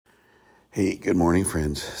Hey, good morning,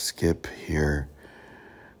 friends. Skip here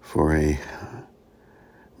for a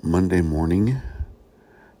Monday morning,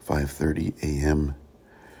 5:30 a.m.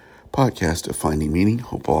 podcast of Finding Meaning.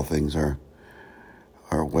 Hope all things are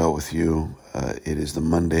well with you. It is the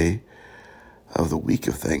Monday of the week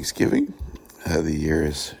of Thanksgiving. The year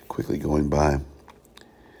is quickly going by.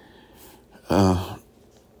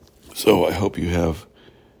 So I hope you have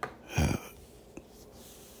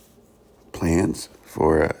plans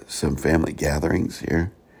for some family gatherings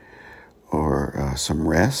here or some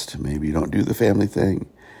rest. Maybe you don't do the family thing.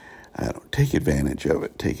 Take advantage of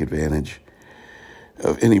it. Take advantage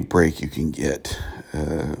of any break you can get,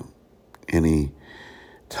 any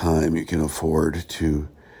time you can afford to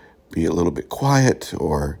be a little bit quiet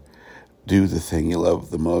or do the thing you love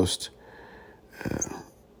the most.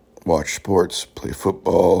 Watch sports, play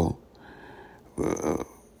football,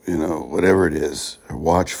 whatever it is, or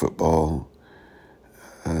watch football.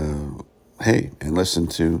 Hey, and listen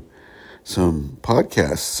to some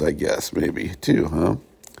podcasts, I guess, maybe, too, huh?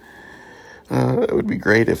 It would be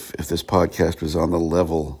great if this podcast was on the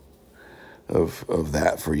level of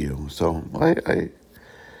that for you. So I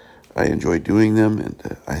enjoy doing them,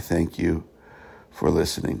 and I thank you for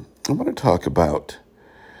listening. I want to talk about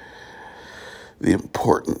the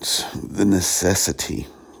importance, the necessity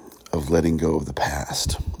of letting go of the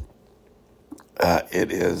past.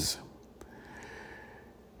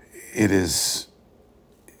 It is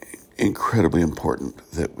incredibly important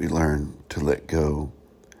that we learn to let go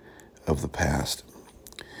of the past.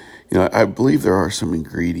 I believe there are some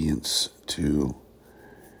ingredients to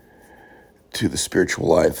the spiritual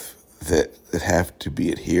life that have to be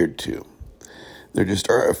adhered to. There just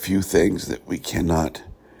are a few things that we cannot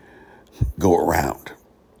go around.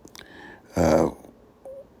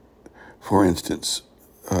 For instance,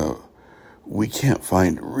 we can't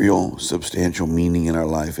find real substantial meaning in our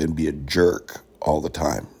life and be a jerk all the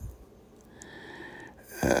time.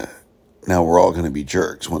 Now, we're all going to be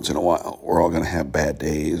jerks once in a while. We're all going to have bad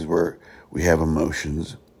days where we have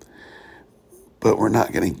emotions. But we're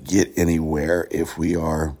not going to get anywhere if we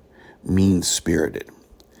are mean-spirited.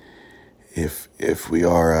 If we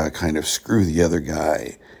are kind of screw the other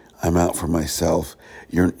guy, I'm out for myself,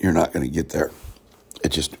 you're not going to get there.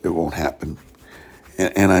 It won't happen.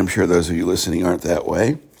 And I'm sure those of you listening aren't that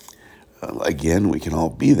way. Again, we can all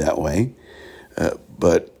be that way.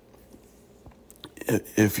 But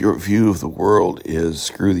if your view of the world is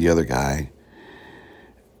screw the other guy,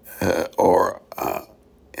 or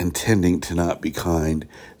intending to not be kind,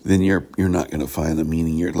 then you're not going to find the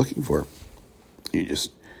meaning you're looking for. You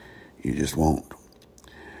just won't.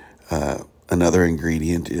 Another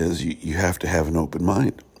ingredient is you have to have an open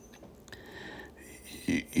mind.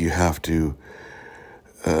 You have to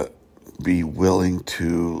be willing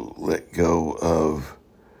to let go of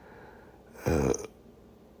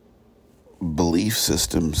belief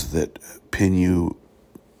systems that pin you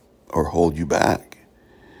or hold you back.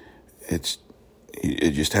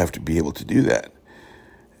 You just have to be able to do that.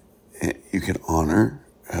 You can honor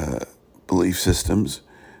belief systems,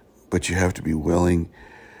 but you have to be willing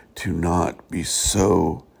to not be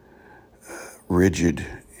so rigid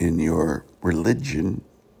in your religion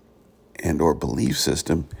and or belief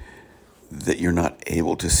system that you're not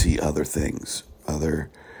able to see other things,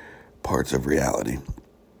 other parts of reality.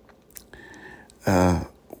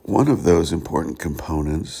 One of those important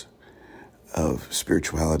components of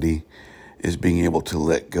spirituality is being able to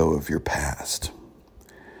let go of your past.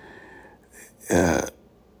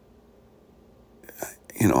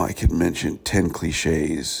 I could mention 10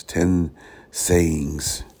 cliches, 10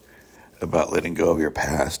 sayings about letting go of your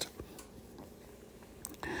past.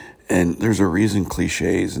 And there's a reason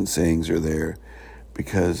cliches and sayings are there,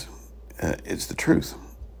 because it's the truth.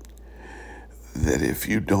 That if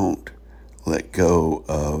you don't let go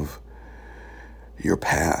of your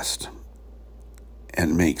past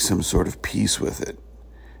and make some sort of peace with it,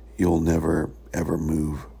 you'll never, ever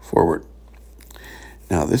move forward.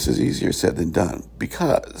 Now, this is easier said than done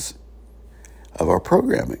because of our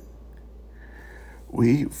programming.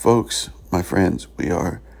 We folks, my friends, we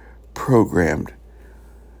are programmed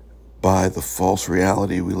by the false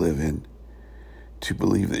reality we live in to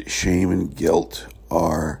believe that shame and guilt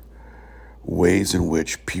are ways in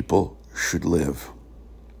which people should live.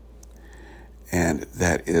 And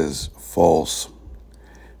that is false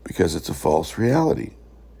because it's a false reality.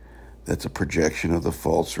 That's a projection of the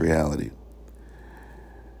false reality.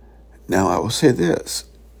 Now, I will say this,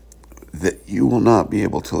 that you will not be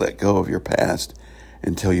able to let go of your past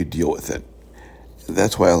until you deal with it.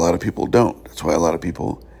 That's why a lot of people don't. That's why a lot of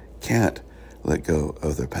people can't let go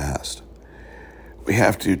of their past. We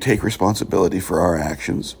have to take responsibility for our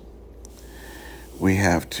actions. We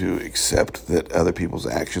have to accept that other people's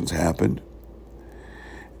actions happened.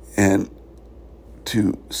 And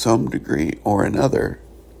to some degree or another,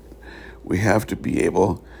 we have to be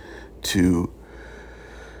able to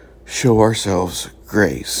show ourselves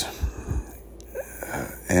grace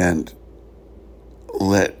and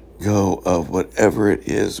let go of whatever it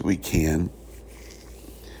is we can.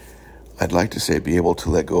 I'd like to say be able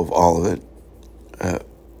to let go of all of it,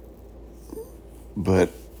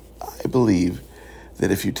 but I believe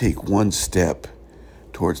that if you take one step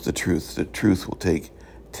towards the truth will take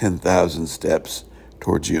 10,000 steps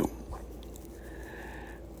towards you.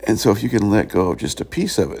 And so if you can let go of just a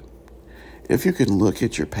piece of it, if you can look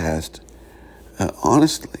at your past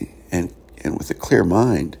honestly and with a clear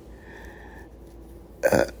mind,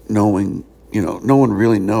 knowing, no one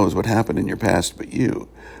really knows what happened in your past but you,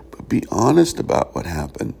 but be honest about what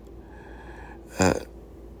happened.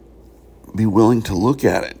 Be willing to look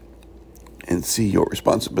at it and see your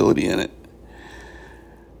responsibility in it.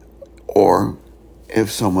 Or if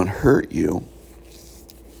someone hurt you,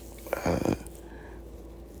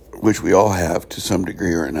 which we all have to some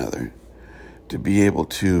degree or another, to be able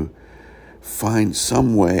to find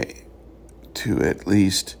some way to at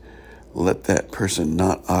least let that person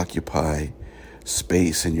not occupy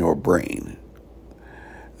space in your brain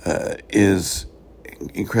is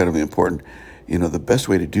incredibly important. The best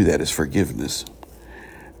way to do that is forgiveness.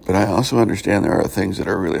 But I also understand there are things that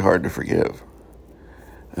are really hard to forgive.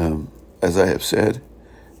 As I have said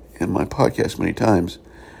in my podcast many times,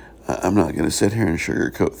 I'm not going to sit here and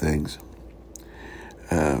sugarcoat things.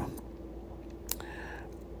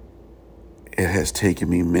 It has taken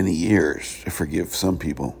me many years to forgive some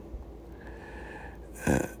people.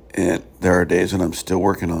 And there are days when I'm still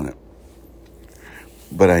working on it.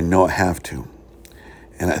 But I know I have to.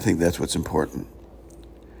 And I think that's what's important.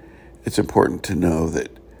 It's important to know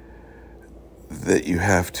that you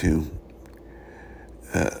have to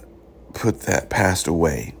put that past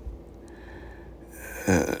away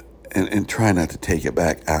and try not to take it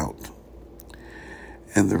back out.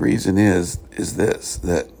 And the reason is this,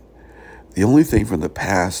 that the only thing from the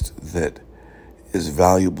past that is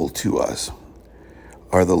valuable to us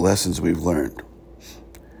are the lessons we've learned.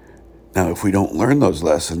 Now, if we don't learn those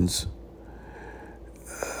lessons,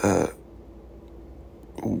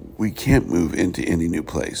 we can't move into any new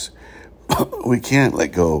place. We can't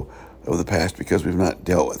let go of the past because we've not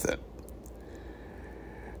dealt with it.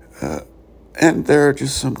 And there are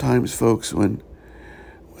just sometimes folks when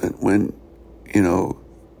the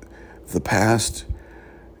past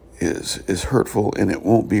is hurtful and it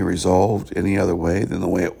won't be resolved any other way than the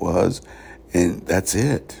way it was, and that's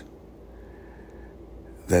it.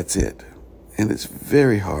 That's it. And it's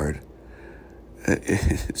very hard.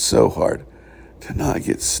 It's so hard to not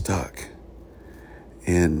get stuck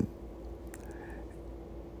in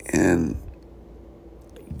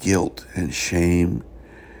guilt and shame.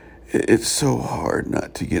 It's so hard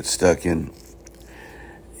not to get stuck in,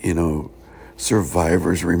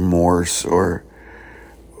 survivor's remorse or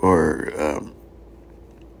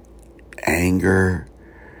anger.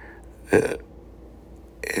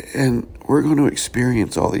 And we're going to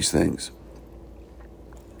experience all these things.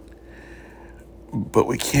 But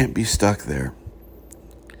we can't be stuck there.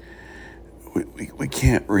 We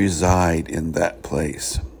can't reside in that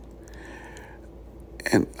place.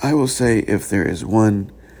 And I will say, if there is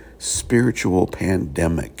one spiritual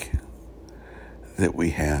pandemic that we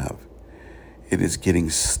have, it is getting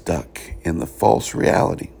stuck in the false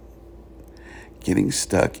reality. Getting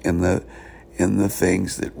stuck in the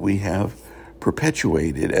things that we have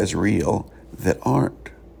perpetuated as real that aren't.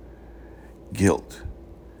 Guilt,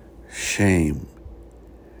 shame,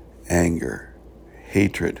 anger,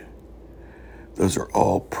 hatred. Those are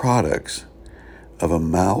all products of a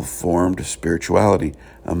malformed spirituality,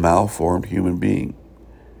 a malformed human being.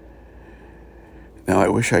 Now, I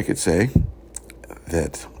wish I could say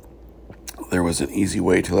that there was an easy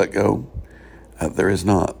way to let go. There is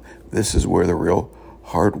not. This is where the real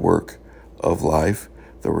hard work of life,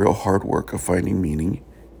 the real hard work of finding meaning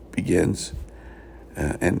begins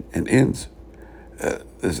and ends.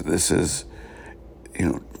 This is,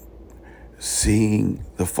 seeing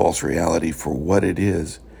the false reality for what it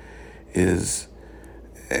is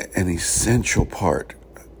an essential part.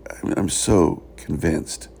 I'm so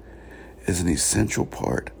convinced, is an essential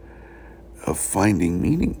part of finding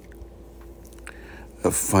meaning,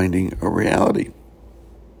 of finding a reality.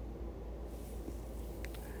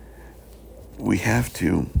 We have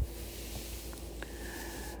to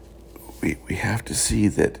see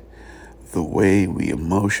that the way we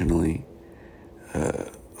emotionally,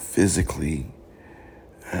 physically,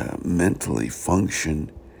 mentally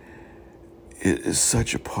function It is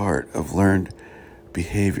such a part of learned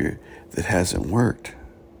behavior that hasn't worked.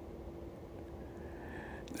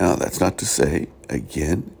 Now, that's not to say,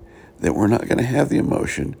 again, that we're not going to have the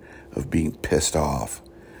emotion of being pissed off.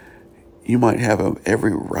 You might have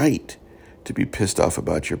every right to be pissed off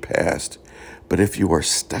about your past, but if you are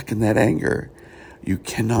stuck in that anger, you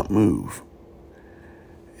cannot move.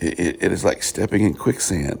 It is like stepping in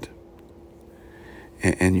quicksand,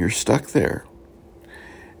 and you're stuck there.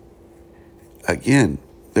 Again,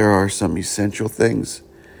 there are some essential things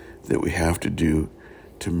that we have to do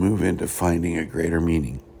to move into finding a greater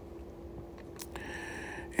meaning.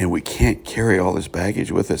 And we can't carry all this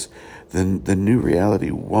baggage with us. Then the new reality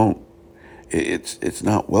won't. It's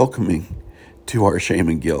not welcoming to our shame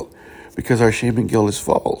and guilt, because our shame and guilt is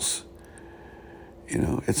false.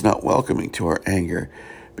 It's not welcoming to our anger,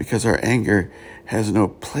 because our anger has no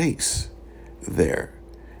place there.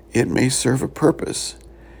 It may serve a purpose.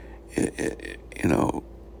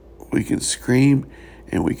 We can scream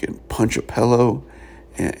and we can punch a pillow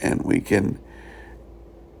and we can,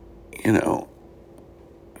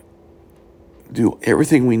 do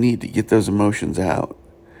everything we need to get those emotions out.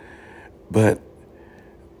 But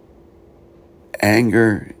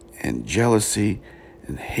anger and jealousy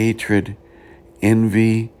and hatred,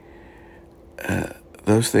 envy,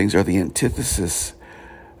 those things are the antithesis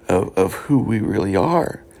of who we really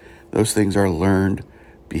are. Those things are learned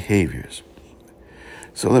behaviors.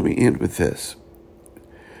 So let me end with this.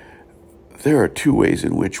 There are two ways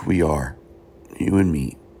in which we are, you and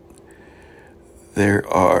me. There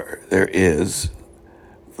is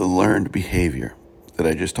the learned behavior that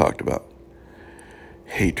I just talked about.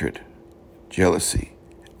 Hatred, jealousy,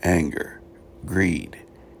 anger, greed,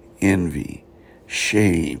 envy,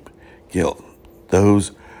 shame, guilt.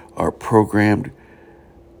 Those are programmed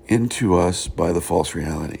into us by the false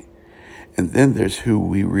reality. And then there's who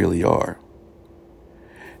we really are.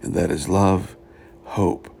 And that is love,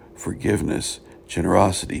 hope, forgiveness,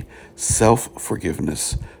 generosity,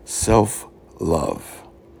 self-forgiveness, self-love,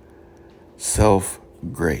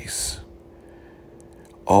 self-grace.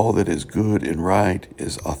 All that is good and right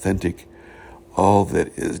is authentic. All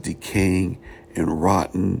that is decaying and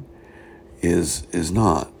rotten is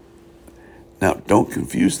not. Now, don't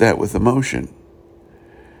confuse that with emotion.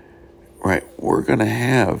 Right? We're going to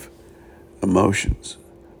have emotions.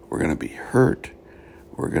 We're going to be hurt.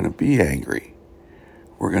 We're going to be angry.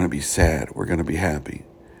 We're going to be sad. We're going to be happy.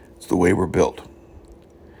 It's the way we're built.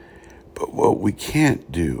 But what we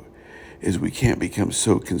can't do is we can't become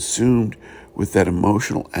so consumed with that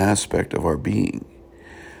emotional aspect of our being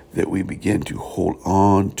that we begin to hold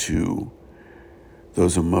on to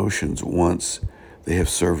those emotions once they have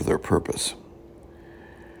served their purpose.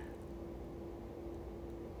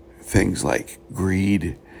 Things like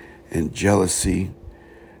greed and jealousy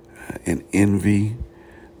and envy,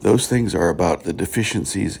 those things are about the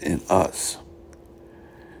deficiencies in us.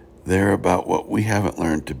 They're about what we haven't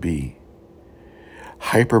learned to be.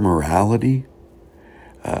 Hypermorality,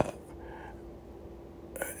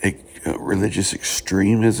 religious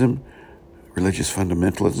extremism, religious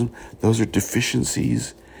fundamentalism, those are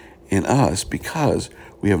deficiencies in us because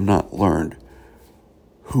we have not learned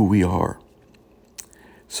who we are.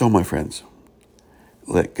 So, my friends,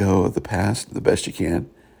 let go of the past the best you can.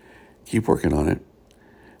 Keep working on it.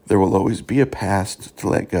 There will always be a past to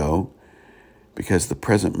let go because the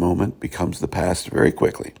present moment becomes the past very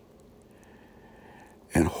quickly.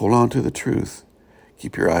 And hold on to the truth.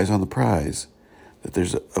 Keep your eyes on the prize, that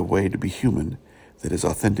there's a way to be human that is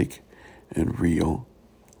authentic and real,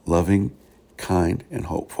 loving, kind, and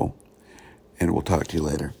hopeful. And we'll talk to you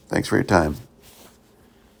later. Thanks for your time.